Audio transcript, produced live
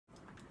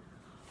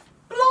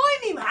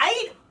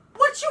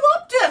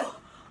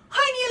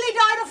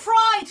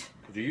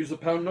you use a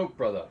pound note,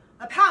 brother?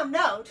 A pound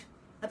note?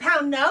 A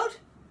pound note?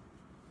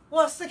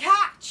 What's the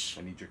catch?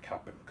 I need your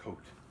cap and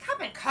coat.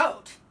 Cap and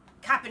coat?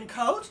 Cap and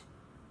coat?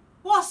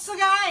 What's the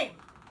game?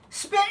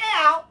 Spit it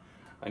out.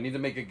 I need to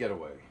make a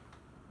getaway.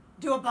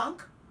 Do a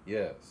bunk?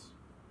 Yes.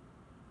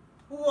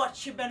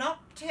 What you been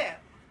up to?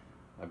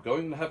 I'm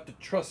going to have to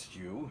trust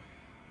you.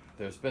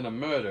 There's been a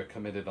murder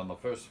committed on the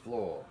first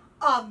floor.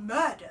 A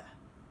murder?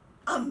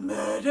 A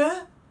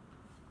murder?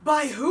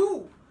 By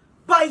who?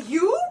 By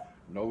you?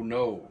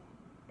 No.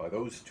 By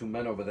those two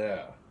men over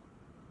there.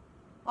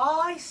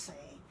 Oh, I see.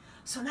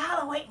 So now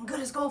they're waiting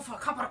good as gold for a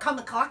couple to come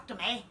and collect them,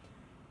 eh?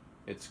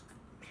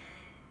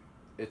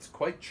 It's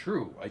quite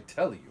true, I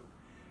tell you.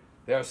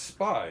 They are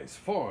spies,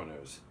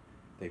 foreigners.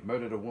 They've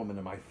murdered a woman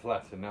in my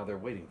flat, and now they're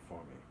waiting for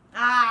me.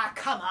 Ah,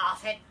 come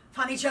off it.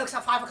 Funny jokes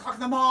at 5 o'clock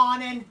in the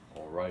morning.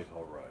 All right.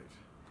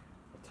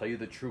 I'll tell you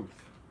the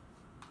truth.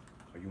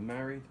 Are you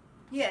married?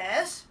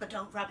 Yes, but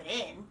don't rub it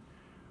in.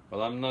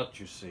 Well, I'm not,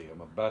 you see.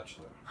 I'm a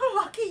bachelor.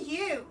 Lucky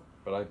you.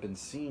 But I've been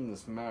seeing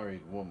this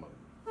married woman.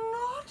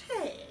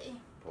 Naughty.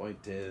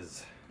 Point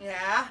is,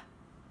 Yeah?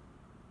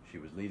 she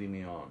was leading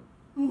me on.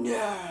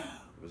 No.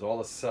 It was all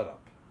a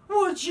setup.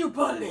 Would you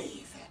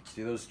believe it?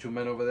 See those two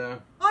men over there?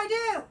 I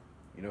do.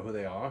 You know who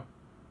they are?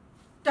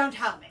 Don't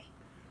tell me.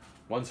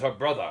 One's her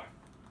brother,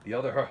 the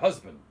other her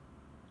husband.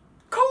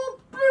 God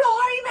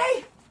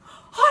blimey!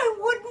 I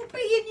wouldn't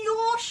be in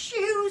your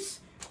shoes.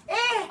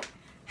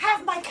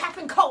 Have my cap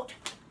and coat.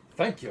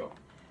 Thank you.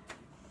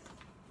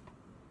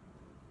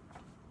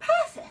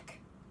 Perfect.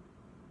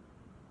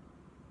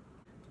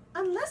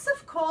 Unless,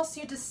 of course,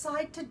 you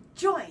decide to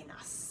join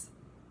us.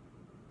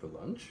 For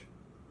lunch?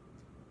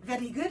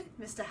 Very good,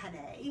 Mr.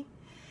 Hannay.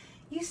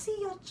 You see,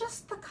 you're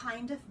just the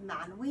kind of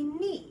man we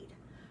need.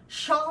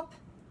 Sharp,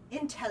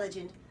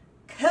 intelligent,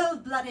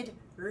 cold-blooded,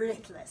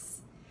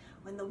 ruthless.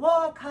 When the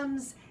war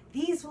comes,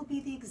 these will be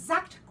the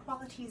exact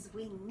qualities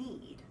we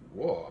need.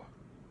 War?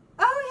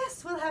 Oh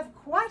yes, we'll have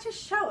quite a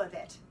show of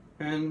it.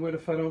 And what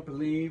if I don't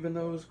believe in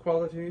those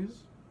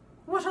qualities?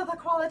 What other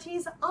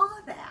qualities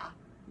are there?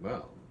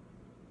 Well,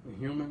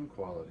 human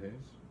qualities.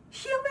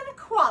 Human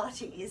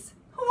qualities?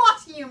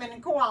 What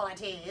human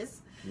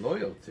qualities?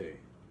 Loyalty,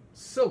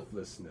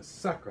 selflessness,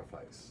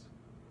 sacrifice,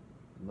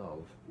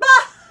 love.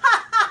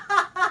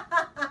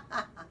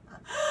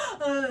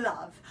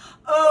 Love.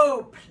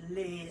 Oh,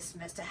 please,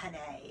 Mr.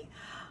 Hannay.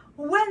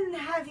 When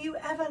have you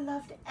ever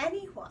loved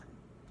anyone?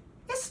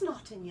 It's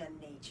not in your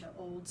nature,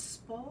 old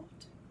sport.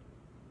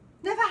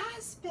 Never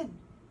has been,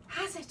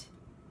 has it?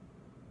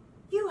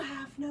 You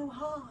have no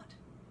heart,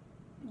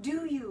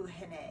 do you,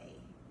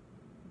 Hannay?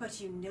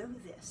 But you know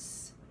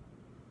this.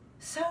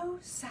 So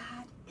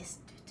sad,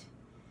 isn't it?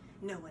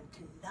 No one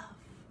to love,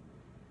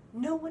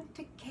 no one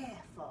to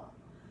care for,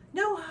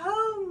 no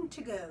home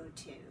to go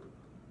to.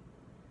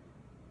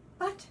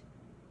 But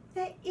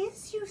there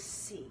is, you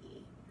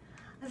see,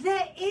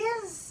 there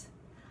is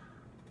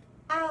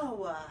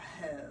our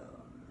home.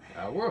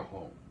 Our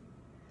home?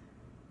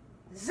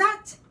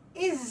 That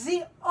is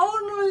the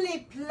only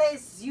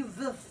place you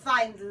will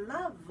find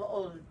love,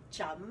 old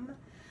chum,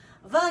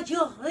 where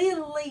you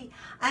really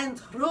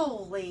and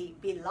truly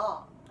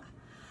belong.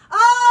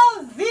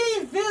 Oh,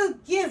 we will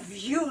give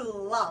you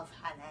love,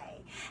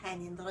 Hannay,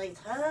 and in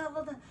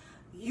return,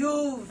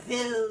 you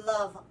will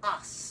love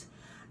us,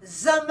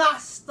 the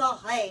master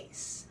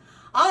race,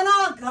 on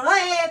our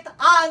great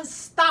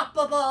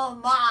unstoppable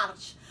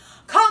march,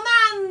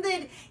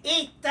 commanded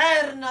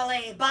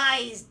eternally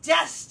by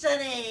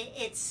destiny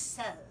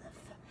itself.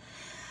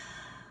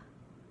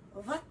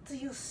 What do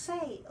you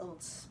say,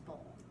 old sport?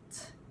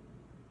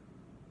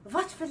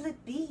 What will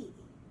it be?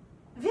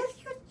 Will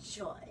you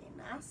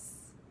join us?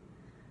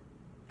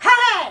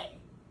 Hey!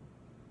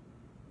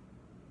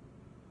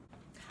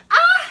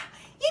 Ah,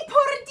 ye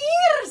poor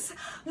dears!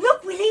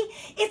 Look, Willie,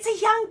 it's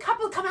a young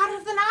couple come out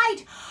of the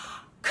night.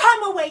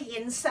 Come away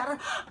in, sir.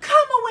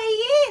 Come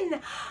away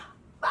in.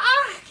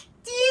 Ah,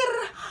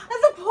 dear,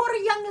 the poor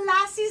young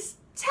lassie's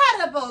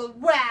terrible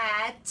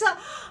wet.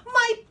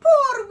 My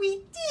poor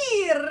wee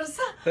dears.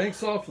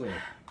 Thanks awfully.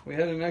 We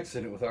had an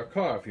accident with our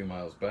car a few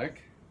miles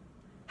back.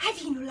 Have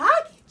you no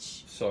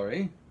luggage?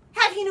 Sorry?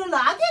 Have you no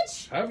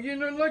luggage? Have you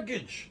no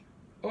luggage?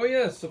 Oh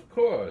yes, of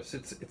course.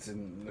 It's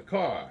in the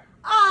car.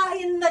 Ah,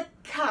 in the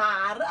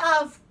car,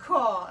 of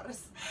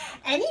course.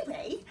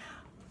 Anyway,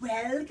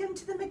 welcome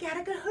to the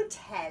McGarrigle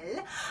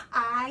Hotel.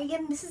 I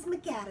am Mrs.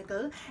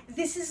 McGarrigle.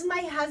 This is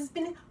my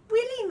husband,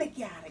 Willie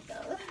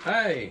McGarrigle.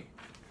 Hi.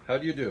 How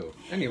do you do?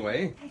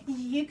 Anyway.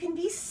 You can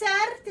be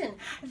certain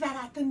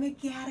that at the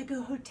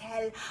McGarrigle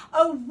Hotel,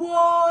 a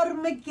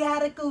warm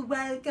McGarrigle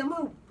welcome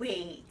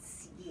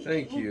awaits you.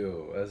 Thank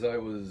you. As I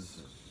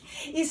was...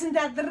 Isn't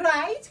that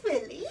right,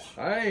 Willie?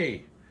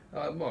 Hi.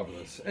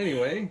 Marvelous.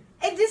 Anyway.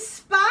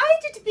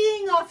 Despite it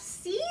being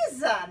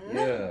off-season.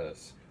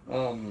 Yes.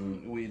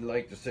 We'd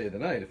like to stay the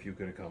night if you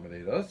could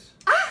accommodate us.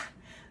 Ah,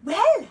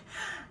 well,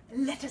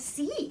 let us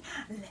see.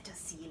 Let us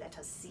see, let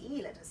us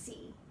see, let us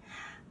see.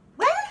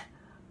 Well,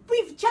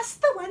 we've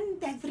just the one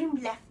bedroom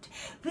left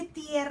with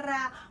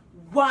the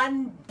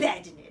one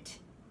bed in it.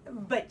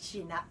 But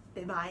you're not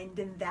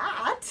minding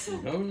that.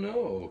 No,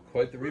 no,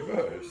 quite the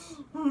reverse.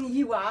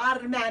 You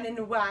are man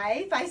and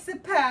wife, I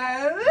suppose.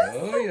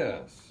 Oh,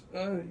 yes.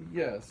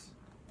 Yes.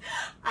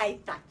 I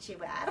thought you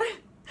were.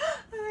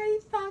 I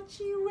thought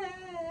you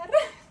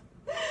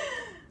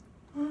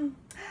were.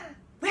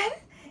 Well,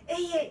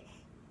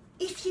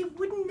 if you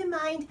wouldn't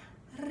mind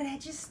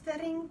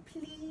registering,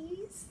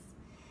 please.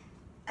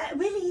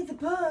 Willie, the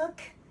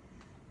book.